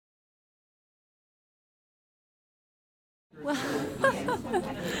Well,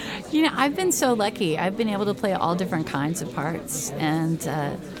 I've been so lucky. I've been able to play all different kinds of parts and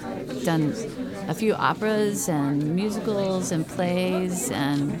done a few operas and musicals and plays.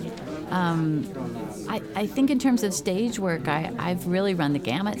 And I think in terms of stage work, I've really run the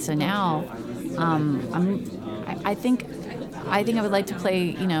gamut. So now I think I would like to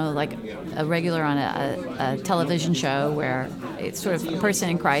play, like a regular on a television show where it's sort of a person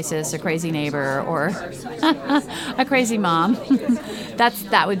in crisis, a crazy neighbor, or a crazy mom.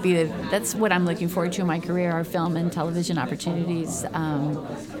 That's what I'm looking forward to in my career: are film and television opportunities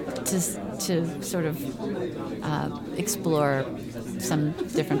to sort of explore some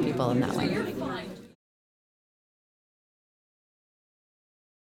different people in that way.